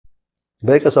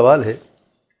بھائی کا سوال ہے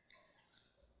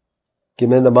کہ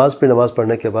میں نماز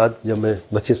پڑھنے کے بعد جب میں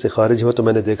مسجد سے خارج ہوا تو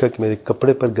میں نے دیکھا کہ میرے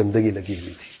کپڑے پر گندگی لگی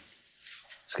ہوئی تھی،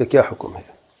 اس کا کیا حکم ہے؟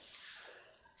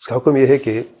 اس کا حکم یہ ہے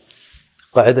کہ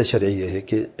قاعدہ شرعی یہ ہے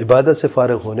کہ عبادت سے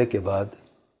فارغ ہونے کے بعد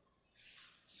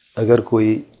اگر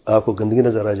کوئی آپ کو گندگی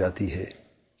نظر آ جاتی ہے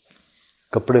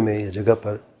کپڑے میں یا جگہ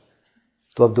پر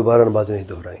تو آپ دوبارہ نماز نہیں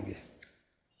دہرائیں گے،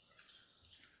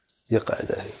 یہ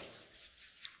قاعدہ ہے۔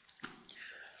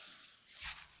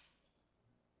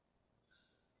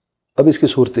 اب اس کی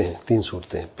صورتیں ہیں، 3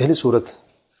 صورتیں ہیں۔ پہلی صورت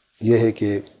یہ ہے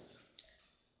کہ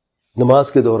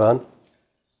نماز کے دوران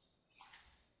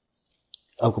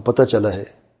آپ کو پتہ چلا ہے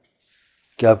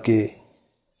کہ آپ کے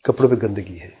کپڑوں پہ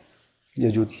گندگی ہے، یا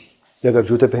اگر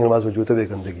جوتے پہنے نماز میں جوتے پہ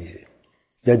گندگی ہے،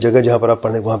 یا جگہ جہاں پر آپ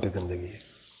پڑھیں وہاں پہ گندگی ہے،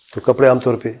 تو کپڑے عام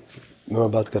طور پہ میں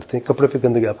بات کرتے ہیں، کپڑے پہ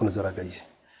گندگی آپ کو نظر آ گئی ہے،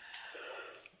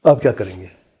 آپ کیا کریں گے؟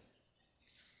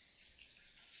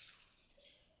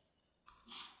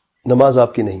 نماز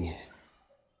آپ کی نہیں ہے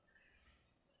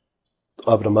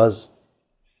تو آپ نماز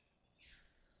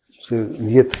سے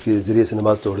نیت کے ذریعے سے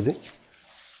نماز توڑ دیں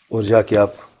اور جا کے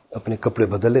آپ اپنے کپڑے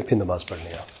بدل لیں، پھر نماز پڑھ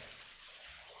لیں۔ آپ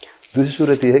دوسری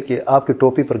صورت یہ ہے کہ آپ کی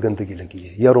ٹوپی پر گندگی لگی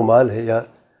ہے، یا رومال ہے، یا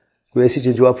کوئی ایسی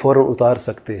چیز جو آپ فوراً اتار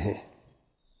سکتے ہیں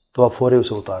تو آپ فوراً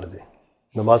اسے اتار دیں،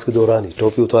 نماز کے دوران ہی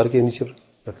ٹوپی اتار کے نیچے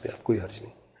رکھ دیں، آپ کوئی حرج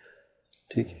نہیں،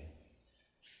 ٹھیک ہے،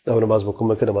 اب نماز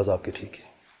مکمل کر، نماز آپ کی ٹھیک ہے۔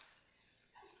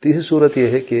 تیسری صورت یہ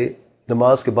ہے کہ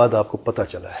نماز کے بعد آپ کو پتہ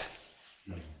چلا ہے،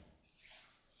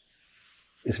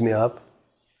 اس میں آپ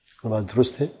نماز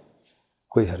درست ہے،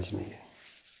 کوئی حرج نہیں ہے۔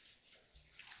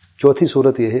 چوتھی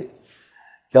صورت یہ ہے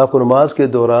کہ آپ کو نماز کے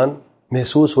دوران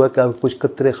محسوس ہوا کہ آپ کچھ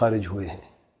قطرے خارج ہوئے ہیں،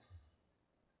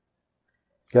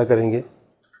 کیا کریں گے؟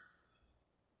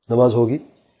 نماز ہوگی؟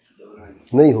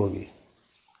 نہیں ہوگی،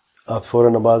 آپ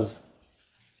فوراً نماز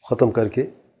ختم کر کے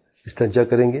استنجا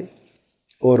کریں گے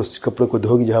اور اس کپڑے کو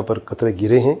دھو گے جہاں پر قطرے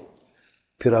گرے ہیں،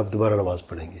 پھر آپ دوبارہ نماز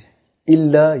پڑھیں گے،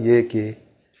 الا یہ کہ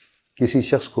کسی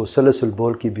شخص کو سلسل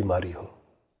بول کی بیماری ہو،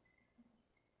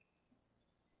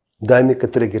 دائمی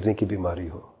قطرے گرنے کی بیماری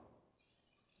ہو،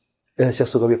 ایسے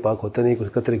شخص کو بھی پاک ہوتا نہیں کہ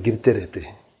قطرے گرتے رہتے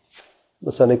ہیں،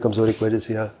 مثلا کمزوری کی وجہ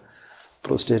سے یا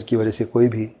پروسٹیٹ کی وجہ سے، کوئی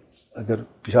بھی اگر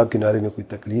پیشاب کی نالی میں کوئی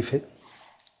تکلیف ہے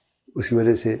اس کی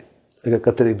وجہ سے اگر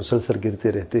قطرے مسلسل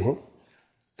گرتے رہتے ہیں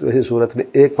تو ایسی صورت میں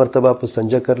ایک مرتبہ آپ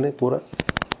سنجا کر لیں پورا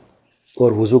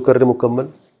اور وضو کر لیں مکمل،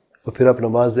 اور پھر آپ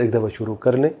نماز ایک دفعہ شروع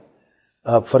کر لیں۔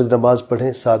 آپ فرض نماز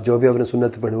پڑھیں، ساتھ جو بھی آپ نے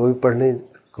سنت پڑھی وہ بھی پڑھ لیں،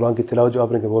 قرآن کی تلاوت جو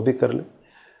آپ نے کی وہ بھی کر لیں،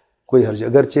 کوئی حرج،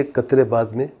 اگرچہ قطرے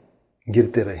بعد میں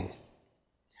گرتے رہیں۔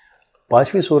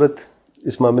 پانچویں صورت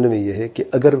اس معاملے میں یہ ہے کہ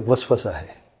اگر وسوسہ ہے،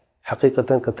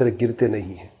 حقیقتاً قطرے گرتے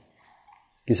نہیں ہیں،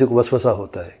 کسی کو وسوسہ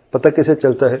ہوتا ہے، پتہ کیسے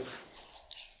چلتا ہے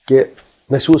کہ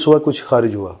محسوس ہوا کچھ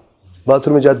خارج ہوا، باتھ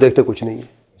روم میں جا دیکھتے کچھ نہیں ہے،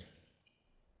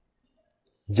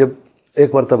 جب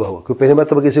ایک مرتبہ ہوا، کیونکہ پہلی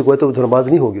مرتبہ کسی کو ہوا تو نماز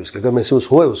نہیں ہوگی اس کے، اگر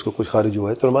محسوس ہوا ہے اس کو کچھ خارج ہوا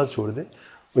ہے تو نماز چھوڑ دے،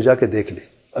 وہ جا کے دیکھ لے،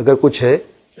 اگر کچھ ہے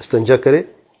استنجا کرے،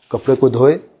 کپڑے کو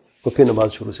دھوئے اور پھر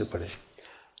نماز شروع سے پڑھے،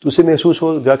 تو اسے محسوس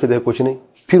ہو جا کے دیکھ کچھ نہیں،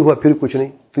 پھر ہوا پھر کچھ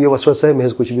نہیں، تو یہ وسوسہ ہے،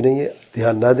 محض کچھ بھی نہیں ہے،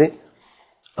 دھیان نہ دیں،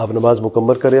 آپ نماز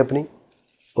مکمل کریں اپنی،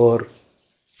 اور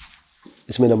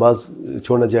اس میں نماز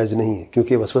چھوڑنا جائز نہیں ہے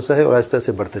کیونکہ یہ وسوسہ ہے اور آہستہ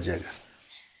سے بڑھتا جائے گا،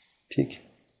 ٹھیک ہے۔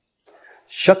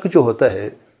 شک جو ہوتا ہے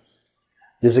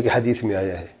جیسے کہ حدیث میں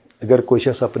آیا ہے، اگر کوئی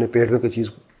شخص اپنے پیٹ میں کوئی چیز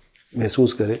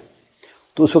محسوس کرے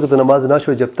تو اس وقت نماز نہ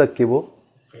چھوڑے جب تک کہ وہ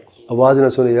آواز نہ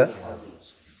سنے یا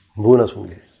بو نہ سن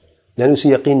لے، یعنی اسے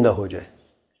یقین نہ ہو جائے،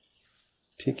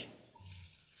 ٹھیک ہے۔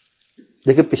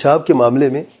 لیکن پیشاب کے معاملے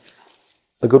میں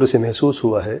اگر اسے محسوس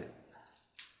ہوا ہے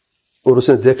اور اس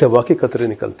نے دیکھا واقعی قطرے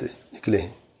نکلے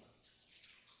ہیں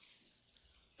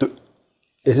تو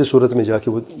ایسی صورت میں جا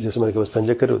کے وہ جیسے میں نے کہا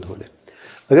استنجا کرے اور دھو لے۔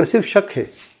 اگر صرف شک ہے،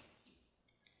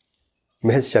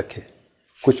 محض شک ہے،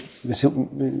 کچھ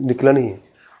نکلا نہیں ہے،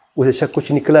 اسے شک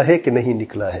کچھ نکلا ہے کہ نہیں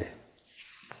نکلا ہے،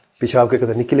 پیشاب کے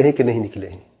قطرے نکلے ہیں کہ نہیں نکلے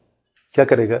ہیں، کیا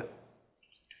کرے گا؟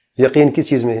 یقین کس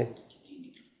چیز میں ہے؟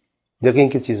 یقین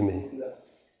کس چیز میں ہے؟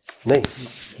 نہیں،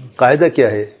 قاعدہ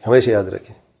کیا ہے ہمیشہ یاد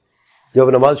رکھیں، جب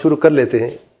نماز شروع کر لیتے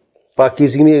ہیں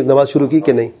پاکیزگی میں نماز شروع کی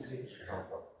کہ نہیں،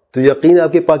 تو یقین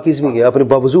آپ کے پاکیزگی میں، آپ نے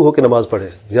باوضو ہو کے نماز پڑھے،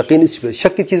 یقین اس پہ،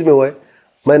 شک کی چیز میں ہوا ہے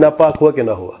میں ناپاک ہوا کہ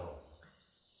نہ ہوا،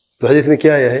 تو حدیث میں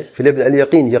کیا آیا ہے فلیبدأ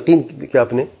الیقین، یقین کہ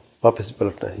آپ نے واپس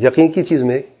پلٹنا ہے، یقین کی چیز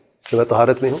میں کہ میں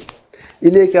طہارت میں ہوں،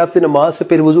 اس لیے کہ آپ نے نماز سے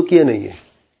پہلے وضو کیا نہیں ہے،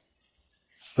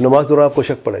 نماز دوران آپ کو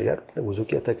شک پڑا یار میں نے وضو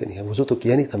کیا تھا کہ نہیں، وضو تو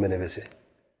کیا نہیں تھا میں نے ویسے،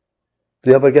 تو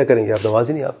یہاں پر کیا کریں گے؟ آپ نماز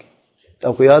ہی نہیں آپ کی،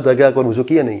 آپ کو یاد آ گیا آپ نے وضو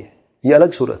کیا نہیں ہے، یہ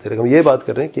الگ صورت ہے، لیکن ہم یہ بات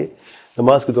کر رہے ہیں کہ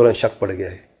نماز کے دوران شک پڑ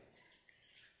گیا ہے،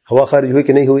 ہوا خارج ہوئی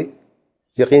کہ نہیں ہوئی،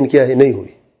 یقین کیا ہے نہیں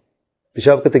ہوئی،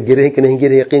 پیشاب کرتے گرے ہیں کہ نہیں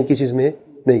گرے، یقین کی چیز میں ہے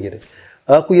نہیں گرے،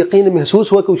 آپ کو یقین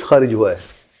محسوس ہوا کہ کچھ خارج ہوا ہے،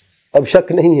 اب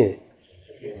شک نہیں ہے،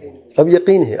 اب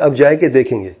یقین ہے، اب جائیں کے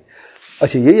دیکھیں گے۔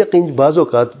 اچھا یہ یقین بعض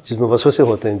اوقات جس میں وسوسے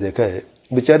ہوتے ہیں، دیکھا ہے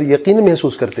بیچارے یقین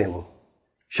محسوس کرتے ہیں، وہ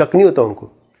شک نہیں ہوتا ان کو،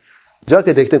 جا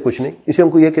کے دیکھتے ہیں کچھ نہیں، اس لیے ہم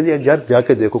کو یہ کہہ دیا یار جا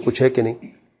کے دیکھو کچھ ہے کہ نہیں،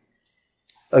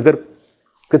 اگر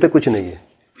کہتے کچھ نہیں ہے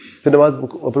پھر نماز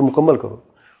اپنی مکمل کرو۔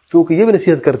 کیونکہ یہ بھی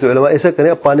نصیحت کرتے ہوئے علماء ایسا کریں،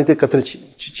 آپ پانی کے قطرے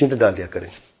چھینٹے ڈال دیا کریں،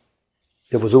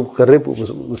 جب وضو کر رہے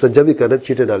ہیں سجدہ بھی کر رہے ہیں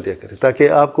چھینٹے ڈال دیا کریں، تاکہ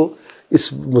آپ کو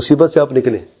اس مصیبت سے آپ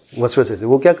نکلیں، وسوسے سے۔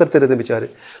 وہ کیا کرتے رہتے ہیں بیچارے،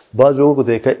 بعض لوگوں کو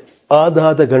دیکھا ہے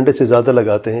آدھا گھنٹے سے زیادہ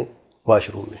لگاتے ہیں واش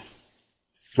روم میں،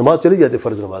 نماز چلی جاتی ہے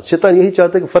فرض نماز۔ شیطان یہی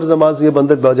چاہتا ہے کہ فرض نماز یہ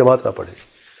بندہ باجماعت نہ پڑھے،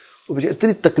 وہ بیچارے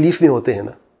اتنی تکلیف میں ہوتے ہیں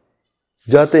نا،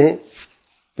 جاتے ہیں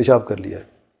پیشاب کر لیا ہے،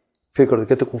 پھر کھڑے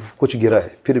کہتے کچھ گرا ہے،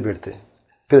 پھر بیٹھتے ہیں،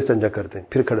 پھر استنجا کرتے ہیں،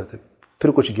 پھر کھڑے ہوتے ہیں،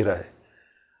 پھر کچھ گرا ہے،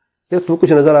 یا تو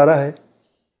کچھ نظر آ رہا ہے،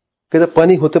 کہتے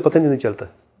پانی ہوتے پتہ نہیں چلتا۔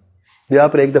 یا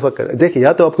آپ نے ایک دفعہ کر دیکھیں،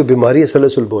 یا تو آپ کو بیماری ہے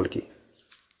سلسل بول کی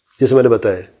جیسے میں نے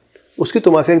بتایا، اس کی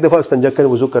تو معافی ایک دفعہ استنجا کریں،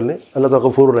 وضو کر لیں، اللہ تعالیٰ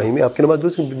غفور الرحیم ہے، آپ کی نماز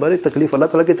دوسری بیماری تکلیف اللہ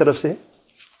تعالیٰ کی طرف سے ہے،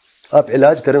 آپ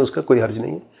علاج کریں، اس کا کوئی حرج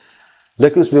نہیں ہے۔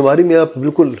 لیکن اس بیماری میں آپ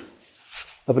بالکل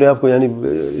اپنے آپ کو یعنی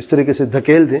اس طریقے سے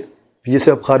دھکیل دیں جس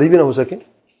سے آپ خارج بھی نہ ہو سکیں،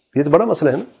 یہ تو بڑا مسئلہ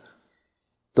ہے نا۔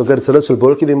 تو اگر سلسل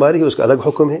بول کی بیماری ہے اس کا الگ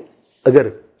حکم ہے، اگر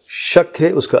شک ہے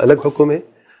اس کا الگ حکم ہے،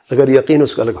 اگر یقین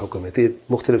اس کا الگ حکم ہے، تو یہ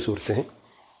مختلف صورتیں ہیں،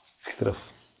 اس کی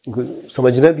طرف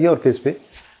سمجھنا بھی ہے اور پھر اس پہ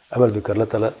عمل بھی کر۔ اللہ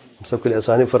تعالیٰ ہم سب کے لیے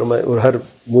آسانی فرمائے اور ہر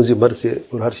موذی مرض سے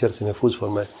اور ہر شر سے محفوظ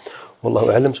فرمائے۔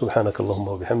 واللہ اعلم، سبحانک اللہم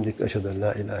وبحمدک، اشہد ان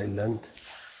لا الہ الا انت،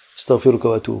 استغفرک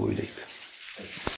واتوب الیک۔